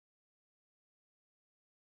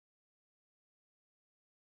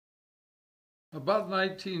About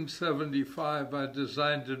 1975, I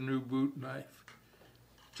designed a new boot knife.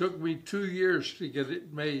 It took me 2 years to get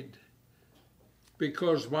it made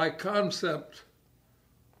because my concept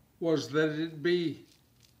was that it be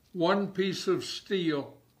one piece of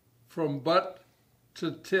steel from butt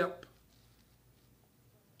to tip.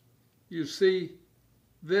 You see,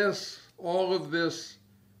 all of this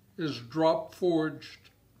is drop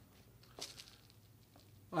forged.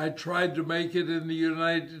 I tried to make it in the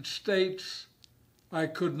United States. I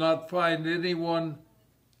could not find anyone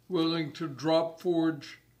willing to drop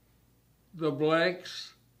forge the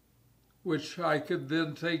blanks, which I could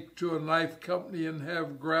then take to a knife company and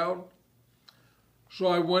have ground. So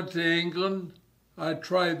I went to England. I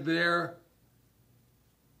tried there.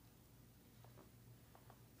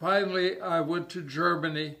 Finally, I went to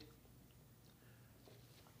Germany,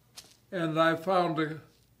 and I found a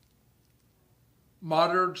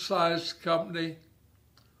moderate-sized company,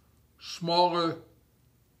 smaller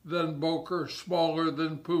than Boker, smaller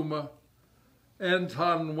than Puma,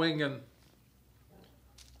 Anton Wingen.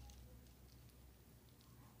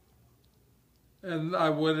 And I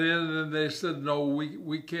went in and they said, no,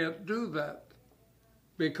 we can't do that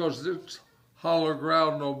because it's hollow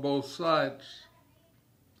ground on both sides.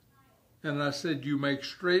 And I said, you make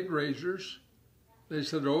straight razors? They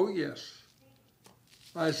said, oh, yes.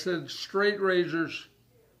 I said, straight razors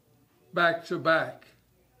back to back.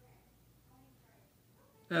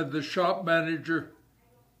 And the shop manager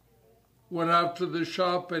went out to the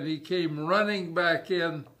shop and he came running back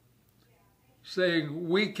in saying,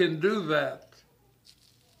 we can do that.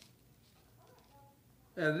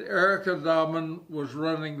 And CRKT was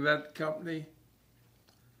running that company.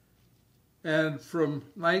 And from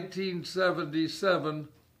 1977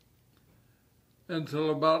 until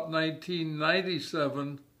about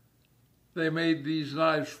 1997, they made these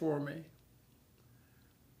knives for me.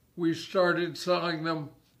 We started selling them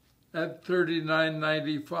at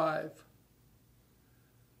 $39.95.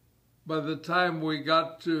 By the time we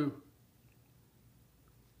got to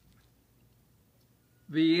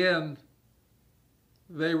the end,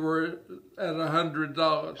 they were at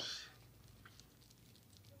 $100.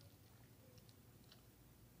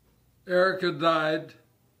 Erica died,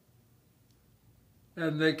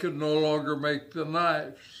 and they could no longer make the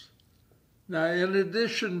knives. Now, in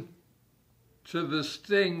addition to the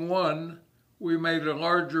Sting 1, we made a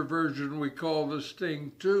larger version we call the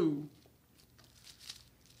Sting 2.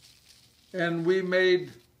 And we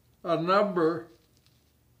made a number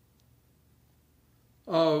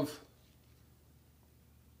of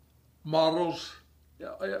models,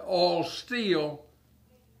 all steel,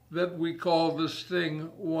 that we call the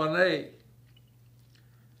Sting 1A.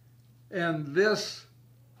 And this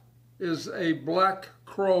is a black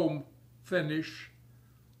chrome finish.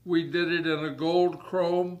 We did it in a gold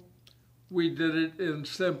chrome. We did it in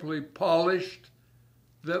simply polished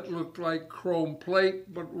that looked like chrome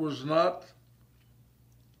plate but was not.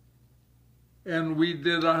 And we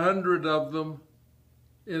did 100 of them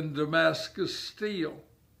in Damascus steel.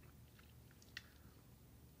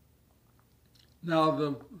 Now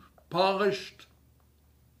the polished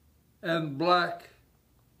and black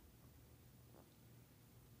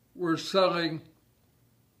were selling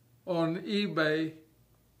on eBay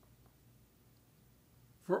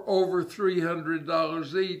for over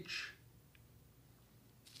 $300 each.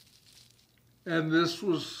 And this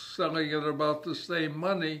was selling at about the same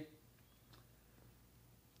money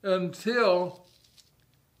until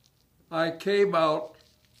I came out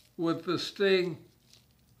with the Sting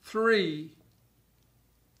 3,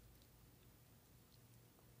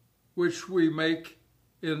 which we make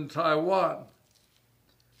in Taiwan.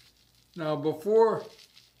 Now, before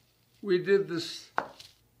we did this,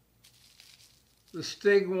 the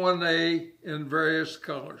Sting 1A in various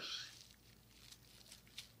colors,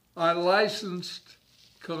 I licensed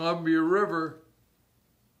Columbia River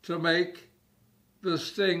to make the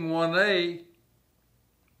Sting 1A,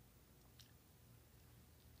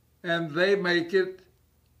 and they make it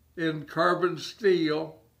in carbon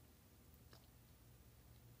steel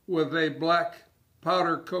with a black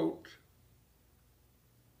powder coat.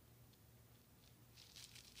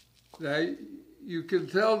 Now, you can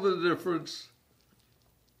tell the difference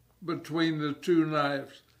between the two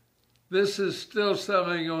knives. This is still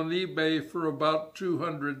selling on eBay for about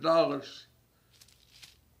 $200.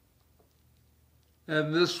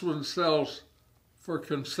 And this one sells for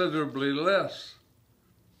considerably less.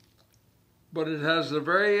 But it has a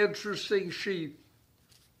very interesting sheath.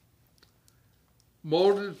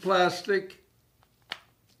 Molded plastic,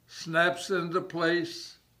 snaps into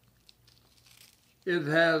place. It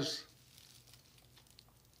has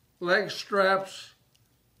leg straps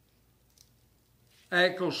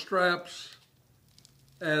ankle straps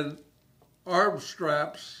and arm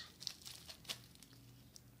straps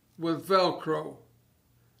with Velcro.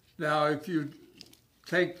 Now, if you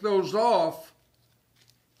take those off,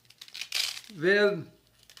 then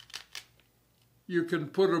you can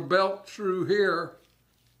put a belt through here,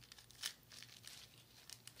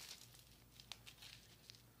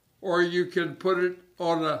 or you can put it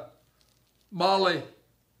on a molly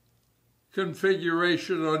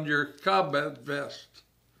configuration on your combat vest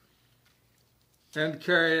and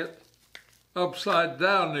carry it upside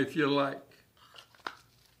down if you like.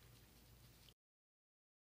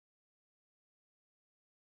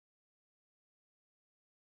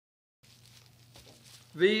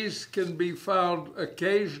 These can be found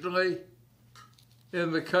occasionally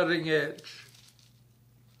in the cutting edge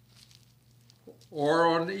or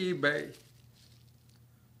on eBay.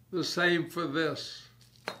 The same for this.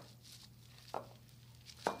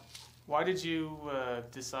 Why did you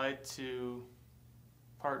decide to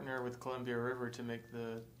partner with Columbia River to make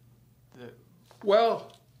the?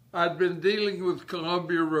 Well, I'd been dealing with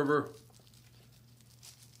Columbia River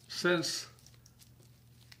since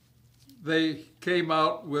they came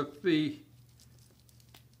out with the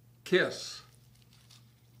KISS.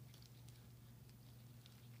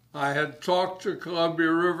 I had talked to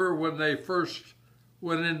Columbia River when they first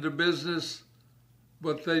went into business,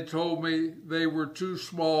 but they told me they were too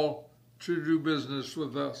small to do business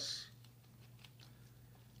with us.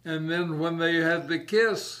 And then when they had the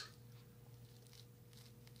KISS,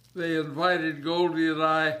 they invited Goldie and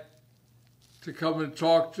I to come and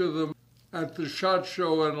talk to them at the SHOT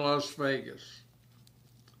Show in Las Vegas.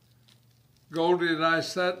 Goldie and I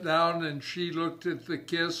sat down and she looked at the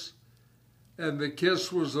KISS, and the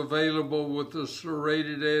KISS was available with a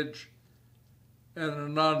serrated edge and a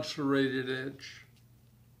non-serrated edge.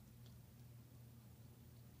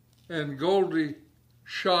 And Goldie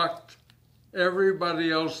shocked everybody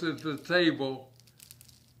else at the table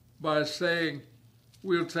by saying,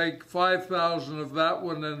 we'll take 5,000 of that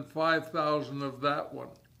one and 5,000 of that one.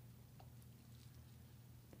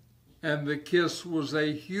 And the KISS was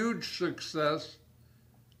a huge success.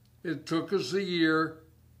 It took us a year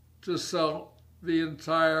to sell the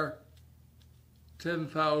entire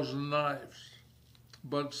 10,000 knives,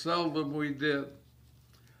 but sell them we did.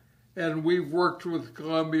 And we've worked with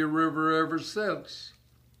Columbia River ever since.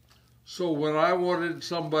 So when I wanted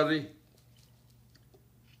somebody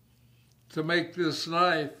to make this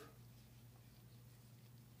knife,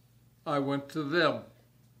 I went to them.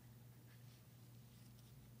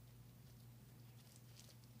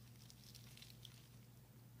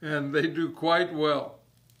 And they do quite well.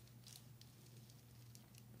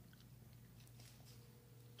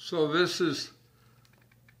 So this is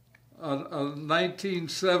a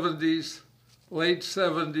 1970s, late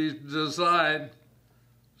 70s design,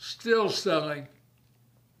 still selling.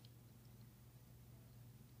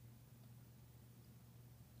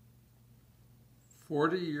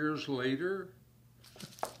 "40 years later,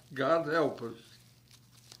 God help us."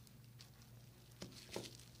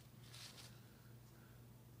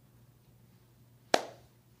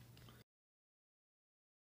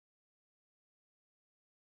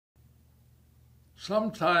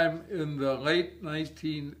 Sometime in the late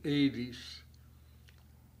 1980s,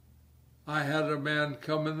 I had a man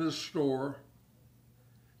come in the store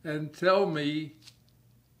and tell me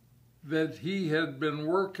that he had been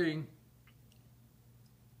working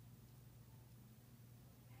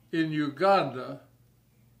in Uganda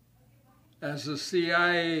as a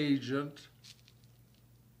CIA agent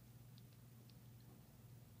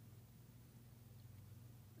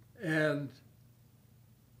and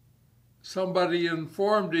somebody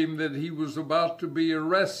informed him that he was about to be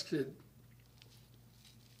arrested.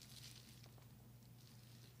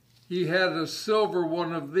 He had a silver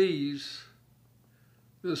one of these,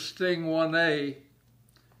 the Sting 1A,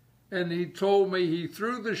 and he told me he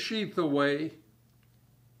threw the sheath away,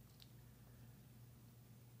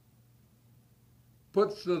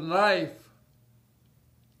 put the knife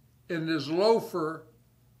in his loafer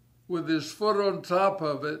with his foot on top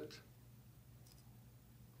of it,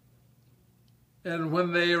 and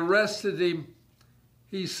when they arrested him,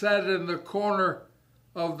 he sat in the corner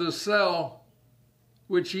of the cell,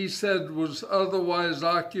 which he said was otherwise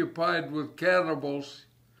occupied with cannibals,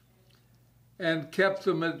 and kept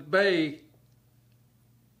them at bay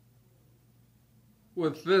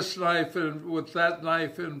with this knife and with that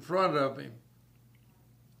knife in front of him.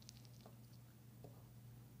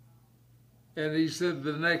 And he said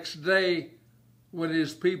the next day, when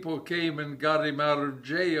his people came and got him out of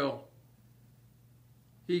jail,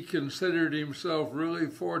 he considered himself really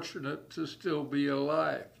fortunate to still be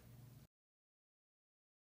alive.